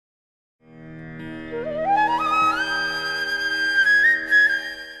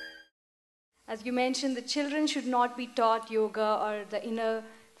As you mentioned, the children should not be taught yoga or the inner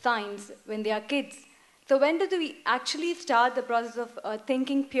science when they are kids. So when do we actually start the process of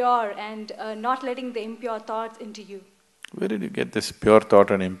thinking pure and not letting the impure thoughts into you? Where did you get this pure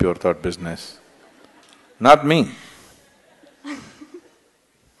thought and impure thought business? Not me.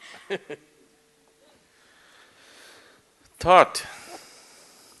 Thought,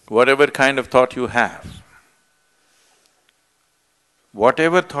 whatever kind of thought you have,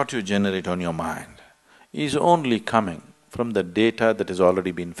 whatever thought you generate on your mind is only coming from the data that has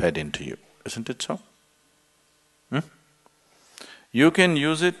already been fed into you, isn't it so? You can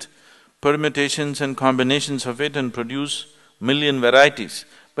use it, permutations and combinations of it and produce million varieties,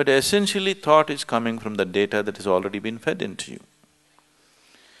 but essentially thought is coming from the data that has already been fed into you.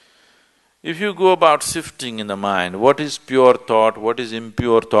 If you go about sifting in the mind, what is pure thought, what is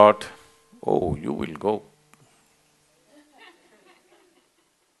impure thought, oh, you will go.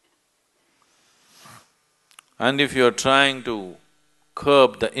 And if you're trying to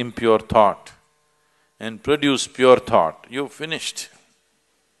curb the impure thought and produce pure thought, you've finished.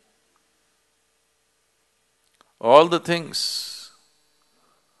 All the things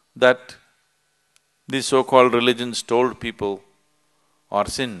that these so-called religions told people are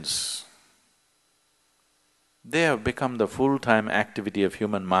sins, they have become the full-time activity of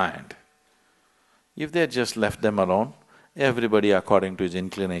human mind. If they had just left them alone, everybody according to his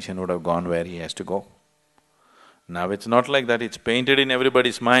inclination would have gone where he has to go. Now it's not like that, it's painted in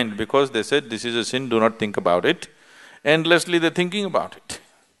everybody's mind because they said, this is a sin, do not think about it. Endlessly they're thinking about it.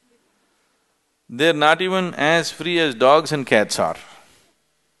 They're not even as free as dogs and cats are,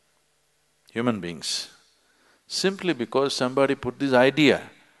 human beings. Simply because somebody put this idea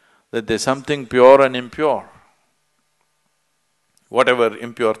that there's something pure and impure. Whatever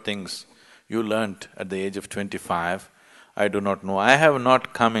impure things you learnt at the age of 25, I do not know. I have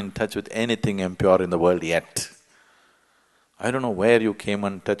not come in touch with anything impure in the world yet. I don't know where you came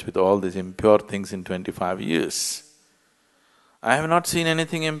in touch with all these impure things in 25 years. I have not seen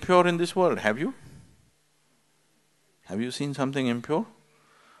anything impure in this world, have you? Have you seen something impure?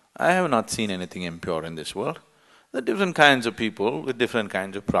 I have not seen anything impure in this world. There are different kinds of people with different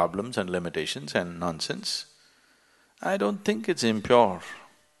kinds of problems and limitations and nonsense. I don't think it's impure.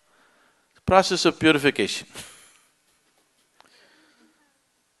 Process of purification.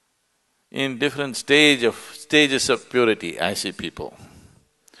 In different stages of purity, I see people.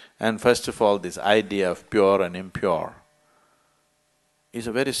 And first of all, this idea of pure and impure is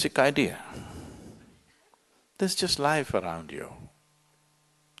a very sick idea. There's just life around you.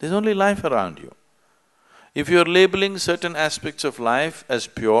 There's only life around you. If you're labeling certain aspects of life as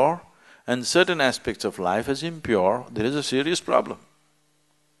pure and certain aspects of life as impure, there is a serious problem.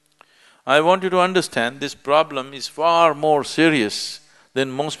 I want you to understand this problem is far more serious than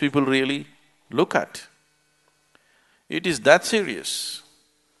most people really look at. It is that serious.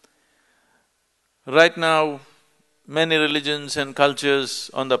 Right now, many religions and cultures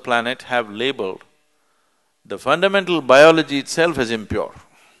on the planet have labeled the fundamental biology itself as impure.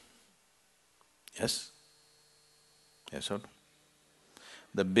 Yes? Yes or no?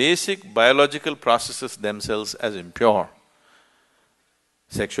 The basic biological processes themselves as impure.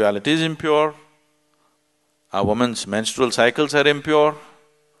 Sexuality is impure, a woman's menstrual cycles are impure.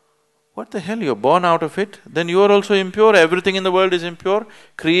 What the hell, you're born out of it, then you are also impure, everything in the world is impure,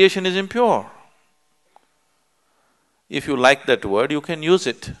 creation is impure. If you like that word, you can use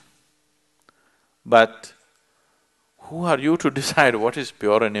it. But who are you to decide what is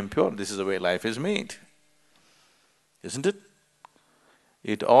pure and impure? This is the way life is made, isn't it?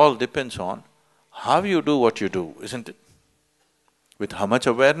 It all depends on how you do what you do, isn't it? With how much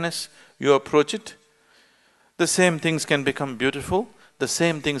awareness you approach it. The same things can become beautiful, the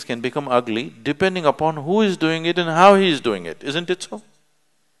same things can become ugly, depending upon who is doing it and how he is doing it, isn't it so?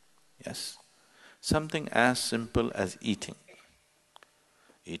 Yes. Something as simple as eating.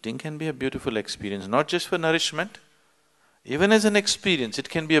 Eating can be a beautiful experience, not just for nourishment, even as an experience, it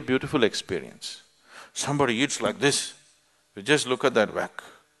can be a beautiful experience. Somebody eats like this, you just look at that whack.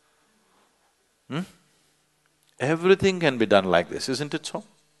 Everything can be done like this, isn't it so?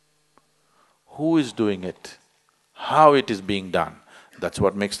 Who is doing it? How it is being done, that's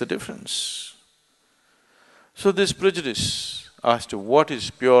what makes the difference. So this prejudice as to what is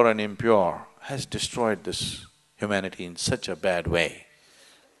pure and impure has destroyed this humanity in such a bad way.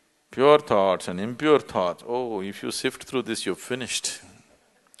 Pure thoughts and impure thoughts, oh, if you sift through this, you're finished.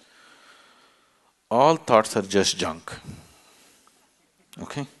 All thoughts are just junk,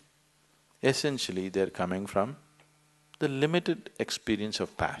 okay? Essentially, they're coming from the limited experience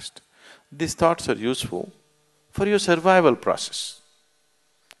of past. These thoughts are useful for your survival process.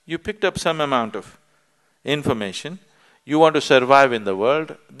 You picked up some amount of information, you want to survive in the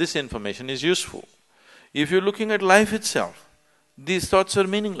world, this information is useful. If you're looking at life itself, these thoughts are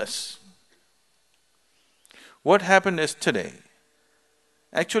meaningless. What happened yesterday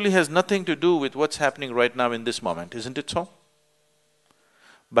actually has nothing to do with what's happening right now in this moment, isn't it so?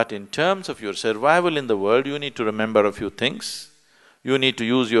 But in terms of your survival in the world, you need to remember a few things. You need to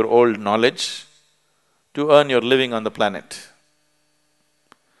use your old knowledge to earn your living on the planet.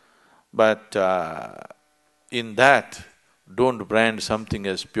 But in that, don't brand something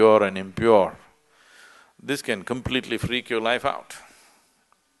as pure and impure. This can completely freak your life out.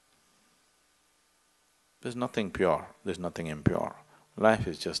 There's nothing pure, there's nothing impure. Life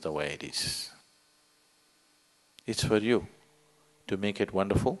is just the way it is. It's for you to make it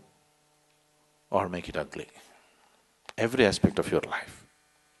wonderful or make it ugly. Every aspect of your life.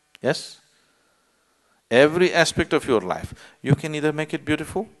 Yes? Every aspect of your life. You can either make it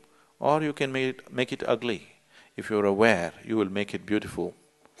beautiful or you can make it ugly. If you're aware, you will make it beautiful.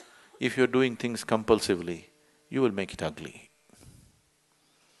 If you're doing things compulsively, you will make it ugly.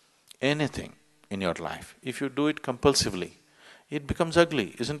 Anything in your life, if you do it compulsively, it becomes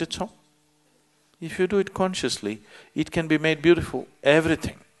ugly, isn't it so? If you do it consciously, it can be made beautiful,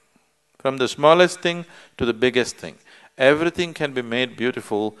 everything. From the smallest thing to the biggest thing, everything can be made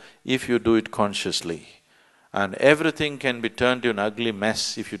beautiful if you do it consciously. And everything can be turned to an ugly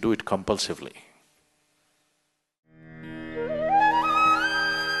mess if you do it compulsively.